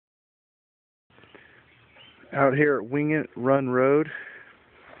Out here at Wingate Run Road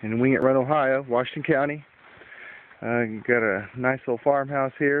in Wingate Run, Ohio, Washington County. Got a nice little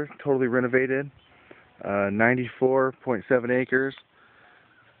farmhouse here, totally renovated. 94.7 acres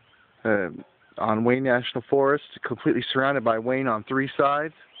on Wayne National Forest, completely surrounded by Wayne on three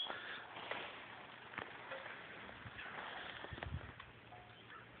sides.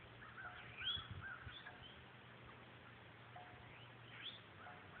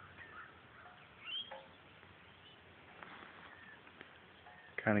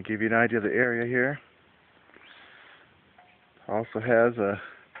 Kind of give you an idea of the area here. Also has a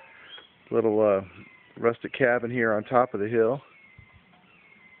little rustic cabin here on top of the hill.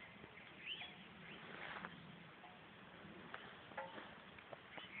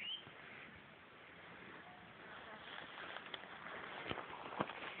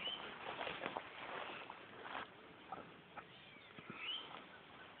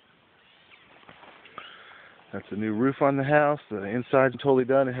 That's a new roof on the house. The inside's totally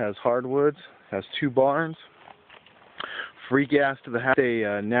done. It has hardwoods. Has two barns. Free gas to the house.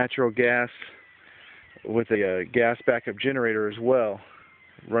 A natural gas with a gas backup generator as well,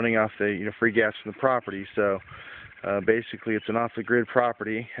 running off the free gas from the property. So basically, it's an off-the-grid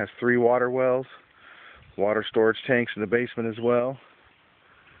property. Has 3 water wells, water storage tanks in the basement as well.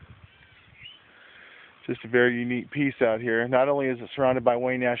 Just a very unique piece out here. Not only is it surrounded by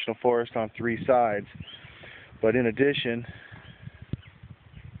Wayne National Forest on 3 sides, but in addition,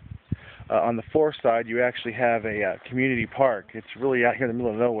 on the 4th side, you actually have a community park. It's really out here in the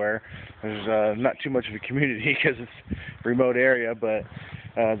middle of nowhere. There's not too much of a community because it's a remote area, but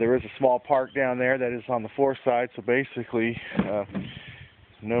there is a small park down there that is on the 4th side, so basically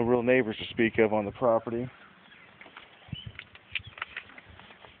no real neighbors to speak of on the property.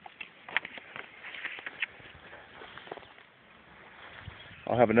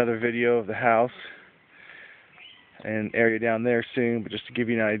 I'll have another video of the house and area down there soon, but just to give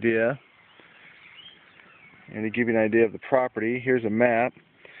you an idea. And to give you an idea of the property, here's a map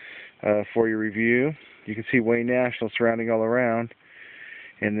for your review. You can see Wayne National surrounding all around.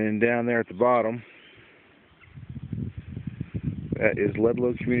 And then down there at the bottom, that is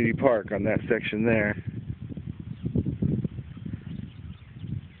Ludlow Community Park on that section there.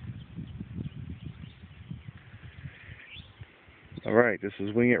 Alright, this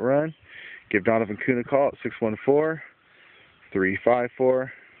is Wingate Run. Give Donovan Kuhn a call at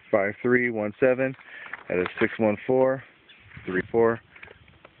 614-354-5317. That is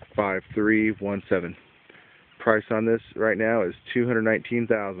 614-354-5317. Price on this right now is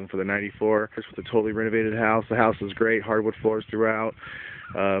 $219,000 for the 94. It's with a totally renovated house. The house is great, hardwood floors throughout.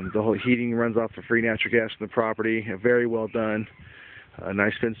 The whole heating runs off the free natural gas from the property. Very well done. A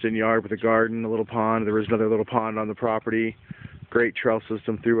nice fenced-in yard with a garden, a little pond. There is another little pond on the property. Great trail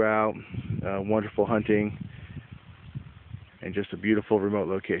system throughout. Wonderful hunting. And just a beautiful remote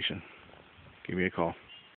location. Give me a call.